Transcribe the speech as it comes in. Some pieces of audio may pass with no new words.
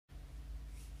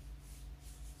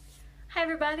Hi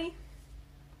everybody.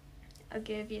 I'll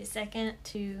give you a second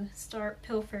to start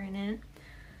pilfering in.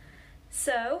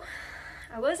 So,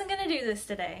 I wasn't going to do this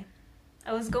today.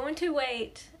 I was going to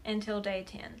wait until day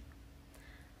 10.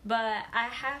 But I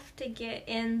have to get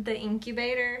in the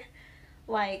incubator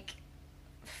like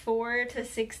 4 to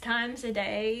 6 times a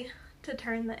day to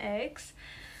turn the eggs.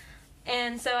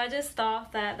 And so I just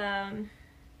thought that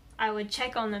I would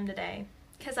check on them today,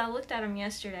 because I looked at them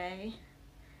yesterday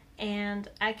and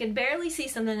I could barely see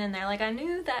something in there. Like, I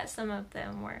knew that some of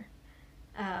them were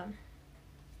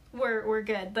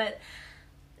good, but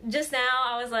just now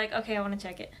I was like, okay, I want to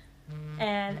check it.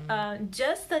 And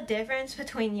just the difference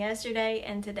between yesterday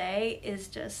and today is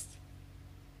just,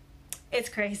 it's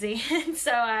crazy.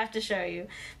 So I have to show you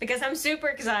because I'm super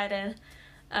excited.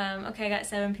 Okay, I got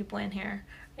 7 people in here.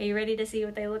 Are you ready to see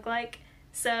what they look like?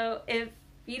 So if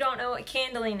you don't know what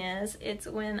candling is, it's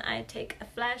when I take a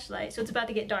flashlight. So it's about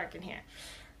to get dark in here.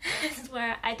 This is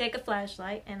where I take a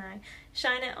flashlight and I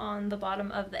shine it on the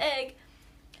bottom of the egg.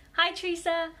 Hi,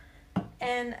 Teresa.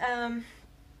 And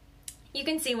you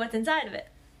can see what's inside of it.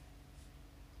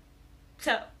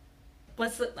 So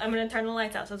I'm going to turn the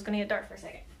lights out, so it's going to get dark for a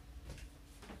second.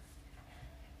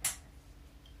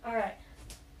 Alright.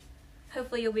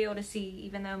 Hopefully you'll be able to see,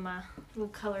 even though my little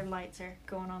colored lights are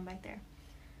going on back there.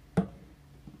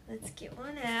 Let's get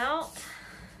one out.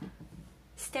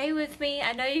 Stay with me.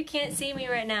 I know you can't see me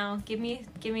right now. Give me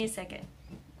a second.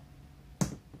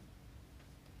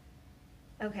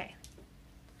 Okay.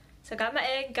 So got my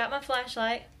egg, got my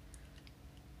flashlight.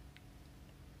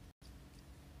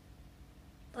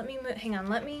 Let me move, hang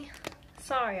on,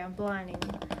 sorry, I'm blinding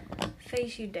you.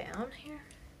 Face you down here.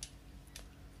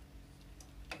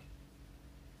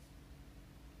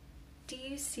 Do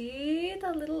you see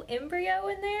the little embryo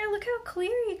in there? Look how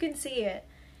clear you can see it.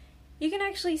 You can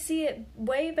actually see it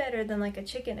way better than like a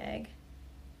chicken egg.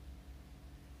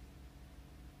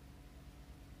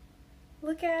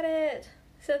 Look at it.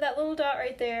 So that little dot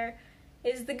right there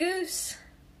is the goose.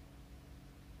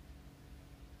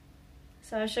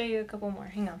 So I'll show you a couple more.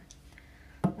 Hang on.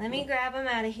 Let me grab them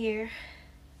out of here.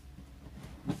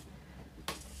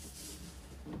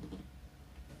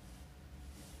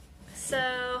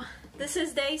 So this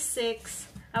is day 6.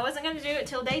 I wasn't going to do it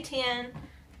till day 10,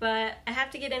 but I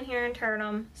have to get in here and turn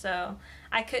them, so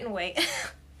I couldn't wait.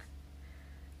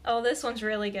 Oh, this one's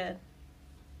really good.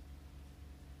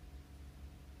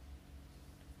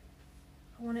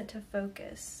 I want it to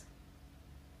focus.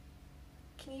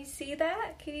 Can you see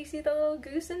that? Can you see the little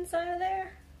goose inside of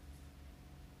there?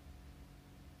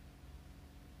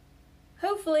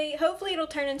 Hopefully it'll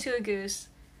turn into a goose.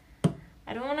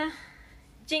 I don't want to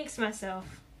jinx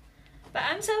myself. But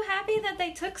I'm so happy that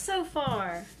they took so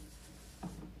far.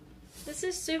 This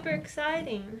is super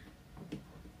exciting.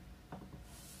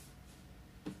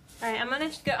 Alright, I'm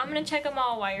gonna check them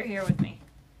all while you're here with me.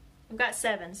 I've got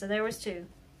 7, so there was 2.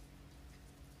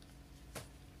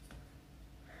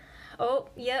 Oh,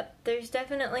 yep, there's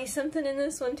definitely something in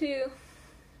this one too.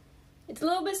 It's a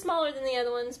little bit smaller than the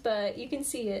other ones, but you can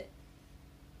see it.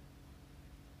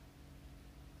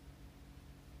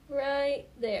 Right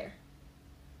there.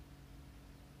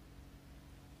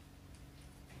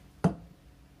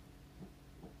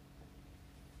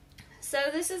 So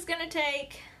this is gonna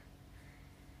take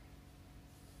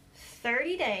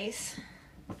 30 days.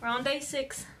 We're on day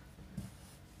 6.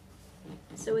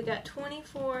 So we got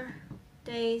 24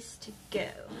 days to go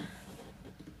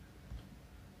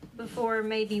before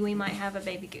maybe we might have a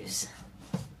baby goose.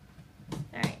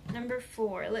 Alright, number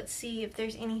 4. Let's see if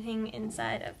there's anything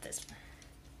inside of this one.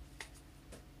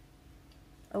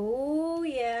 Oh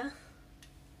yeah.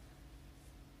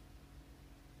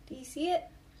 Do you see it?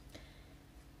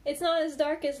 It's not as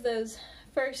dark as those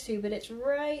first 2, but it's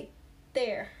right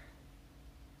there.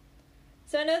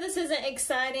 So I know this isn't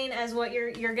exciting as what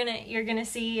you're gonna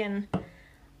see in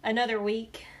another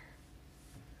week.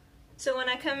 So when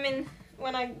I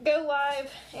go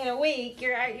live in a week,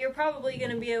 you're probably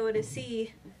gonna be able to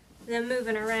see them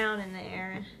moving around in the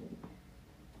air,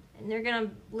 and they're gonna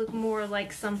look more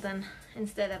like something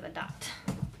instead of a dot.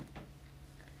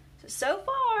 So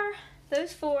far,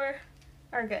 those 4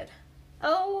 are good.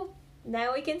 Oh,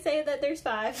 now we can say that there's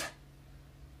 5.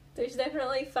 There's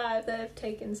definitely 5 that I've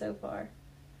taken so far.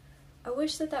 I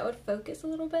wish that would focus a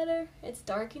little better. It's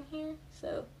dark in here,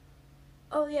 so...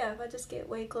 Oh yeah, if I just get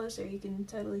way closer, you can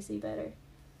totally see better.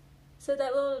 So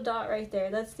that little dot right there,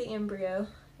 that's the embryo.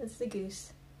 That's the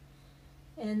goose.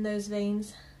 And those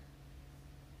veins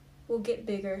will get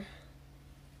bigger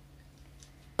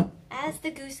as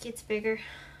the goose gets bigger.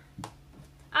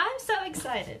 I'm so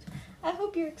excited. I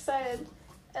hope you're excited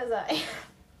as I.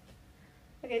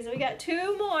 Okay, so we got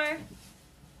 2 more.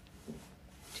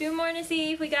 2 more to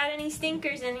see if we got any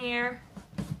stinkers in here.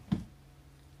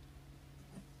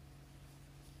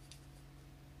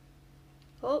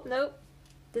 Oh, nope.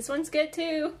 This one's good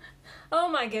too. Oh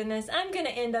my goodness, I'm gonna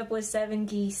end up with 7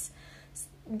 geese.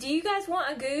 Do you guys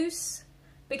want a goose?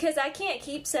 Because I can't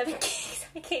keep 7 geese.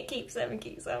 I can't keep 7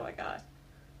 geese, oh my god.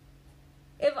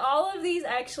 If all of these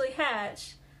actually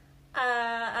hatch,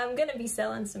 I'm gonna be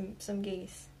selling some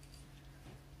geese.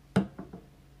 So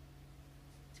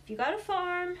if you got a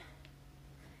farm,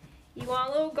 you want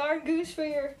a little guard goose for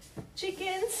your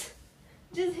chickens,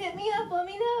 just hit me up, let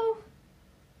me know.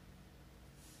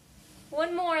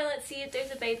 One more, let's see if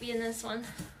there's a baby in this one.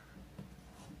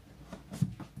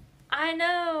 I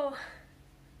know.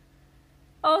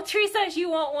 Oh, Teresa, you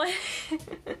want one?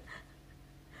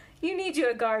 You need you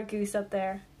a guard goose up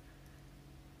there.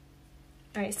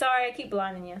 Alright, sorry, I keep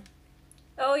blinding you.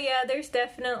 Oh yeah, there's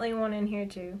definitely one in here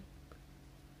too.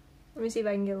 Let me see if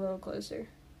I can get a little closer.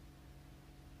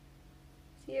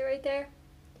 See it right there?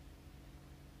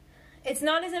 It's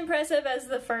not as impressive as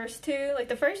the first two. Like,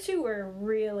 the first two were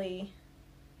really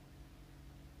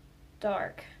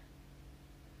dark.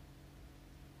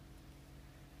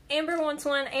 Amber wants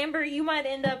one. Amber, you might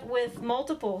end up with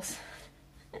multiples.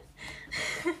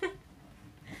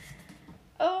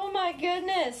 Oh my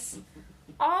goodness.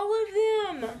 All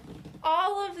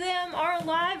of them are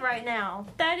alive right now.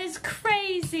 That is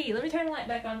crazy. Let me turn the light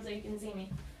back on so you can see me.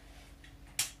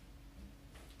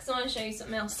 Because I want to show you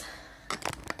something else.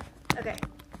 Okay.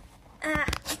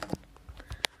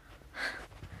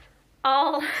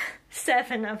 All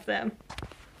 7 of them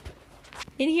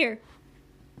in here.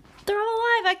 They're all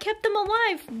alive. I kept them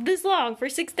alive this long for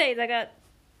 6 days. I got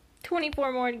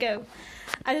 24 more to go.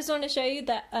 I just wanted to show you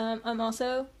that I'm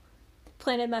also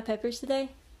planted my peppers today.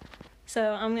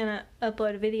 So I'm going to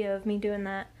upload a video of me doing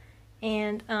that.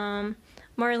 And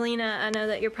Marlena, I know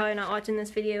that you're probably not watching this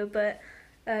video, but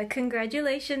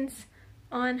congratulations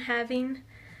on having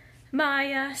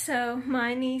Maya. So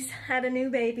my niece had a new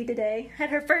baby today. Had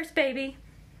her first baby.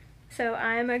 So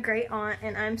I'm a great aunt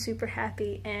and I'm super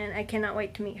happy and I cannot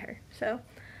wait to meet her. So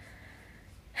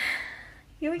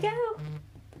here we go.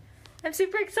 I'm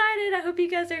super excited. I hope you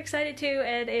guys are excited too.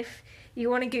 And if you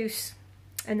want a goose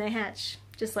and they hatch,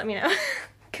 just let me know.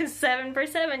 Because 7 for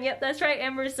 7. Yep, that's right,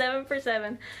 Amber. 7 for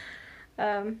 7.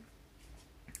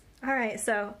 Alright,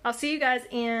 so I'll see you guys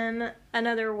in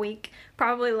another week.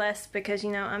 Probably less because,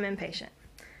 you know, I'm impatient.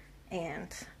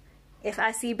 And if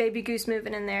I see baby goose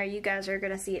moving in there, you guys are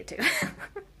going to see it too.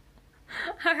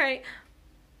 Alright.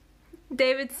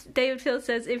 David Field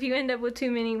says, if you end up with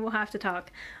too many, we'll have to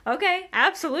talk. Okay,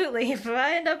 absolutely. If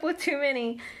I end up with too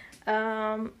many,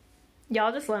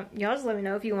 y'all just let me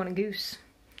know if you want a goose.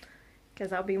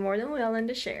 Because I'll be more than willing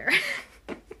to share.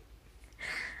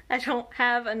 I don't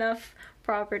have enough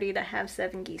property to have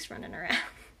 7 geese running around.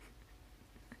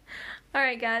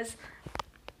 Alright guys,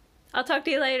 I'll talk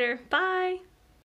to you later. Bye!